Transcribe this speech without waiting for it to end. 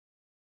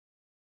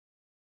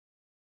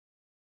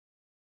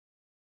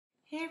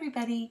Hey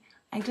everybody,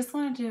 I just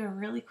wanted to do a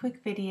really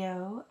quick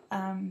video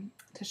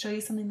to show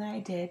you something that I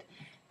did.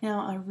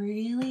 Now, a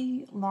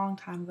really long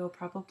time ago,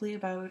 probably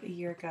about a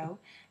year ago,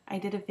 I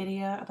did a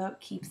video about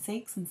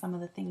keepsakes and some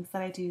of the things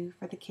that I do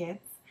for the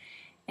kids.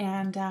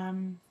 And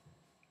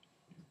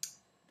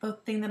the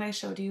thing that I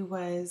showed you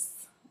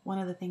was, one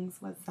of the things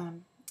was,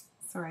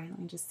 sorry, let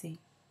me just see.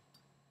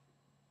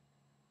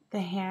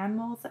 The hand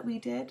molds that we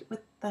did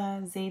with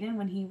Zayden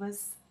when he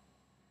was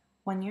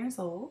 1 year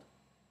old.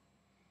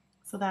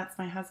 So that's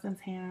my husband's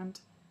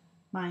hand,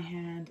 my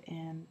hand,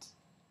 and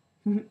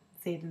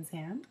Zayden's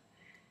hand.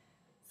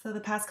 So the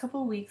past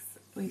couple of weeks,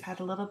 we've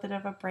had a little bit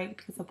of a break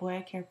because the boy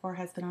I care for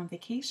has been on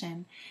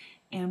vacation.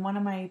 And one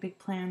of my big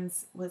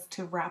plans was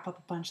to wrap up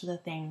a bunch of the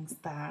things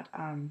that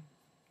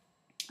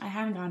I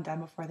hadn't gotten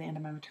done before the end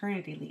of my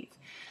maternity leave.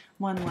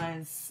 One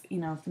was,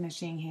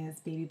 finishing his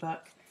baby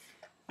book.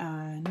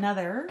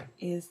 Another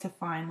is to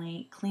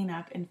finally clean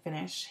up and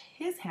finish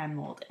his hand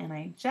mold, and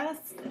I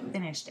just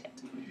finished it.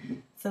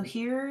 So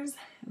here's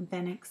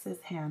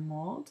Venix's hand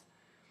mold.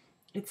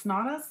 It's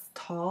not as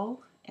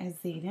tall as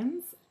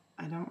Zayden's.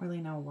 I don't really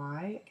know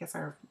why. I guess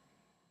our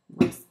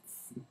wrists,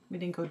 we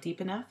didn't go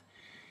deep enough.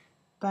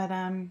 But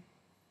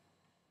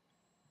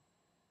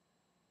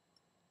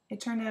it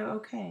turned out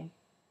okay.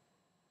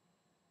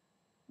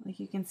 Like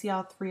you can see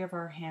all three of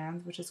our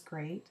hands, which is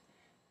great.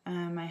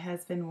 My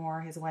husband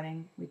wore his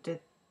wedding. We did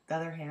the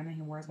other hand, and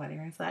he wore his wedding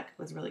ring, so that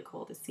was really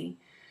cool to see.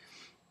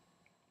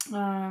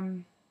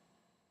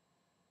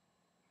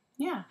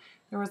 Yeah,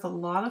 there was a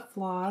lot of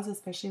flaws,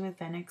 especially with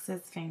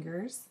Venix's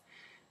fingers,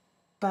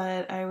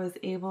 but I was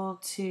able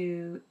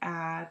to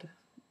add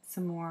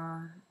some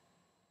more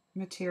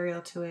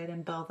material to it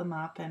and build them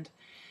up. And,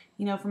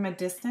 from a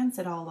distance,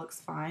 it all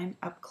looks fine.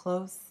 Up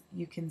close,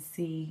 you can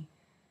see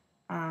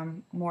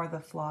more of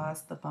the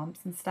flaws, the bumps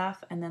and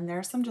stuff. And then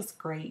there's some just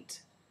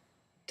great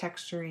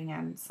texturing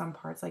and some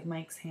parts, like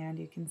Mike's hand,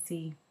 you can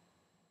see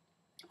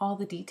all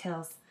the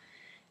details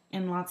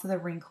and lots of the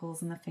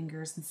wrinkles in the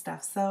fingers and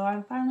stuff. So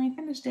I finally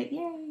finished it,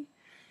 yay!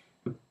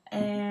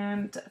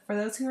 And for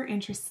those who are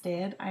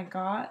interested, I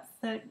got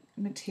the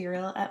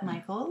material at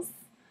Michael's.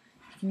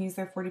 You can use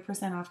their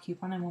 40% off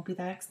coupon, and won't be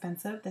that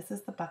expensive. This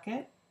is the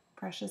bucket,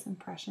 Precious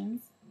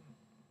Impressions.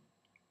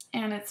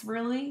 And it's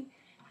really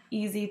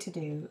easy to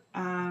do.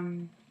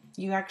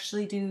 You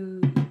actually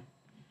do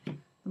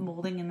the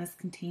molding in this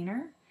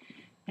container,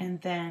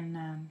 and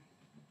then,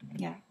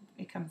 yeah,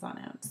 it comes on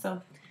out.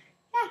 So,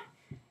 yeah,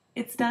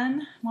 it's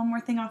done. One more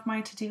thing off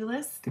my to-do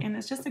list, and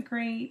it's just a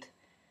great,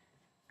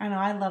 I know,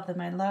 I love them.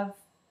 I love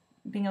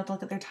being able to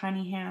look at their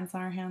tiny hands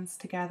and our hands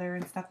together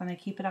and stuff, and I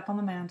keep it up on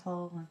the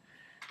mantle. And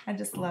I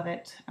just love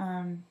it.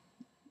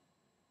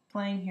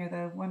 Playing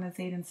here, one of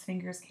Zayden's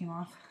fingers came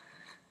off.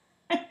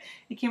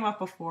 It came off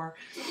before,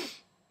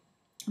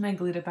 and I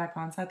glued it back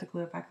on, so I had to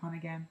glue it back on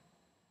again.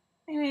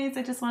 Anyways,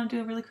 I just want to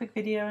do a really quick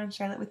video and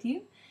share that with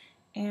you.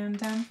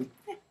 And yeah,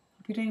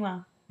 hope you're doing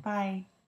well. Bye.